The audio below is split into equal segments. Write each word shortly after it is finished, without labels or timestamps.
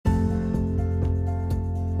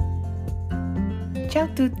Ciao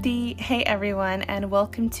tutti! Hey everyone, and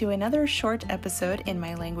welcome to another short episode in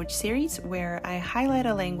my language series where I highlight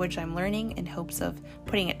a language I'm learning in hopes of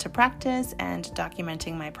putting it to practice and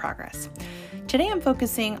documenting my progress. Today I'm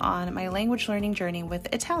focusing on my language learning journey with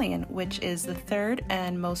Italian, which is the third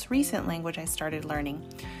and most recent language I started learning.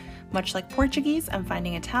 Much like Portuguese, I'm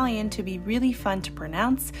finding Italian to be really fun to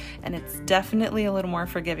pronounce, and it's definitely a little more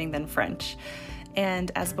forgiving than French.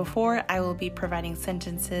 And as before, I will be providing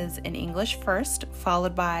sentences in English first,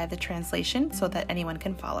 followed by the translation so that anyone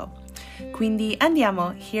can follow. Quindi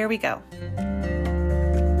andiamo, here we go.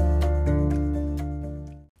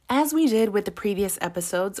 As we did with the previous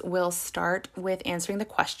episodes, we'll start with answering the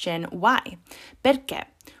question, why? Perché?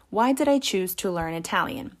 Why did I choose to learn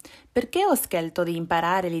Italian? Perché ho scelto di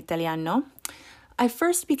imparare l'italiano? I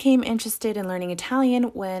first became interested in learning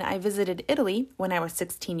Italian when I visited Italy when I was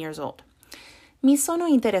 16 years old. Mi sono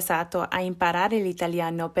interessato a imparare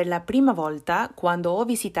l'italiano per la prima volta quando ho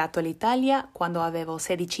visitato l'Italia quando avevo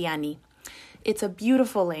 16 anni. It's a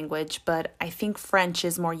beautiful language, but I think French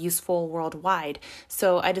is more useful worldwide,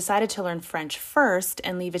 so I decided to learn French first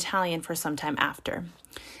and leave Italian for some time after.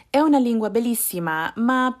 È una lingua bellissima,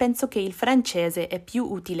 ma penso che il francese è più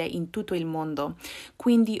utile in tutto il mondo,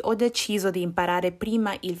 quindi ho deciso di imparare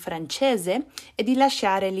prima il francese e di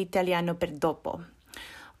lasciare l'italiano per dopo.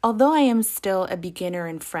 Although I am still a beginner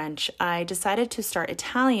in French, I decided to start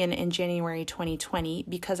Italian in January 2020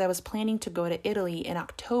 because I was planning to go to Italy in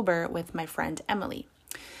October with my friend Emily.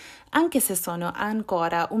 Anche se sono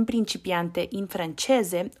ancora un principiante in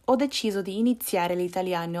francese, ho deciso di iniziare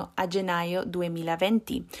l'italiano a gennaio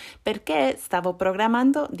 2020 perché stavo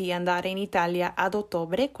programmando di andare in Italia ad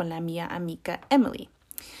ottobre con la mia amica Emily.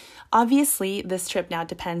 Obviously, this trip now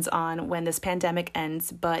depends on when this pandemic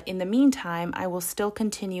ends, but in the meantime, I will still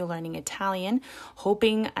continue learning Italian,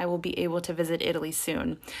 hoping I will be able to visit Italy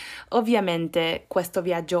soon. Ovviamente, questo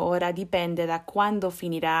viaggio ora dipende da quando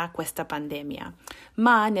finirà questa pandemia,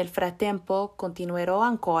 ma nel frattempo continuerò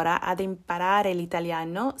ancora ad imparare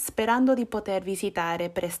l'italiano sperando di poter visitare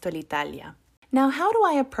presto l'Italia. Now, how do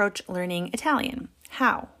I approach learning Italian?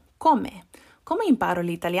 How? Come? Come imparo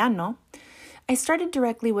l'italiano? I started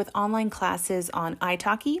directly with online classes on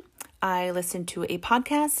italki, I listened to a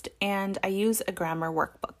podcast, and I use a grammar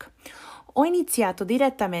workbook. Ho iniziato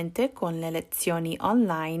direttamente con le lezioni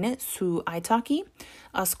online su italki,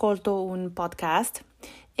 ascolto un podcast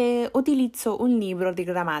e utilizzo un libro di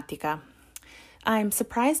grammatica. I'm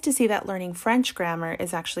surprised to see that learning French grammar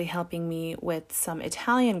is actually helping me with some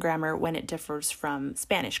Italian grammar when it differs from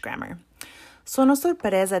Spanish grammar. Sono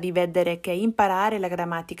sorpresa di vedere che imparare la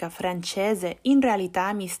grammatica francese in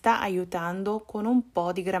realtà mi sta aiutando con un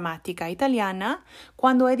po' di grammatica italiana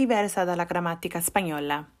quando è diversa dalla grammatica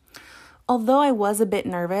spagnola. Although I was a bit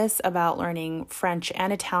nervous about learning French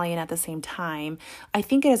and Italian at the same time, I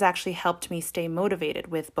think it has actually helped me stay motivated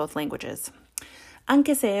with both languages.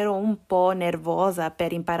 Anche se ero un po' nervosa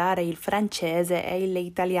per imparare il francese e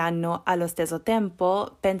l'italiano allo stesso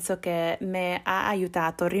tempo, penso che mi ha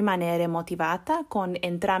aiutato a rimanere motivata con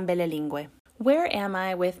entrambe le lingue. Where am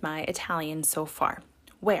I with my Italian so far?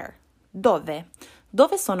 Where? Dove?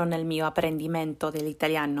 Dove sono nel mio apprendimento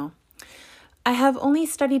dell'italiano? I have only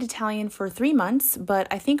studied Italian for 3 months, but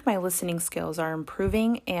I think my listening skills are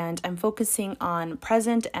improving and I'm focusing on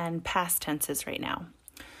present and past tenses right now.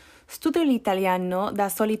 Studio l'italiano da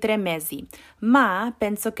soli 3 mesi, ma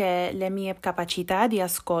penso che le mie capacità di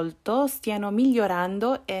ascolto stiano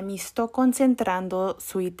migliorando e mi sto concentrando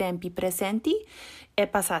sui tempi presenti e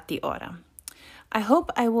passati ora. I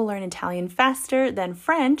hope I will learn Italian faster than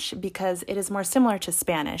French because it is more similar to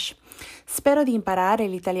Spanish. Spero di imparare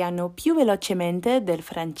l'italiano più velocemente del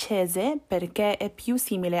francese perché è più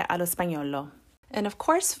simile allo spagnolo. And of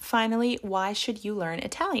course, finally, why should you learn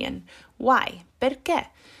Italian? Why?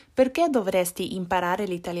 Perché? Perché dovresti imparare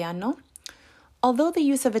l'italiano? Although the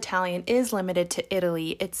use of Italian is limited to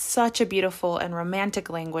Italy, it's such a beautiful and romantic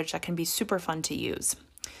language that can be super fun to use.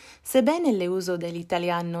 Sebbene l'uso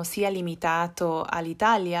dell'italiano sia limitato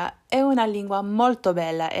all'Italia, è una lingua molto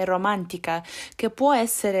bella e romantica che può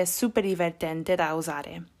essere super divertente da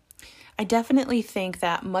usare. I definitely think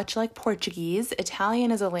that much like Portuguese,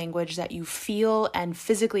 Italian is a language that you feel and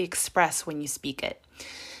physically express when you speak it.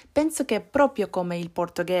 Penso che proprio come il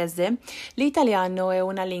portoghese, l'italiano è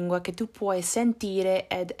una lingua che tu puoi sentire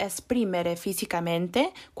ed esprimere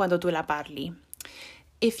fisicamente quando tu la parli.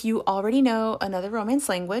 If you already know another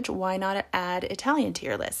Romance language, why not add Italian to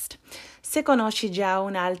your list? Se conosci già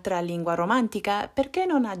un'altra lingua romantica, perché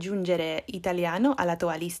non aggiungere italiano alla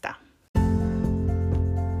tua lista?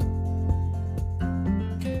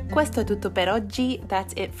 Questo è tutto per oggi.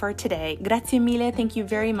 That's it for today. Grazie mille. Thank you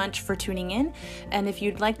very much for tuning in. And if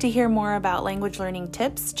you'd like to hear more about language learning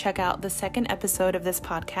tips, check out the second episode of this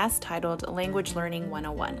podcast titled Language Learning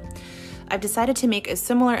 101. I've decided to make a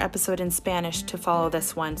similar episode in Spanish to follow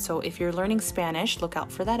this one, so if you're learning Spanish, look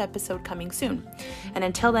out for that episode coming soon. And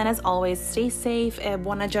until then, as always, stay safe e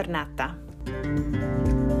buona giornata.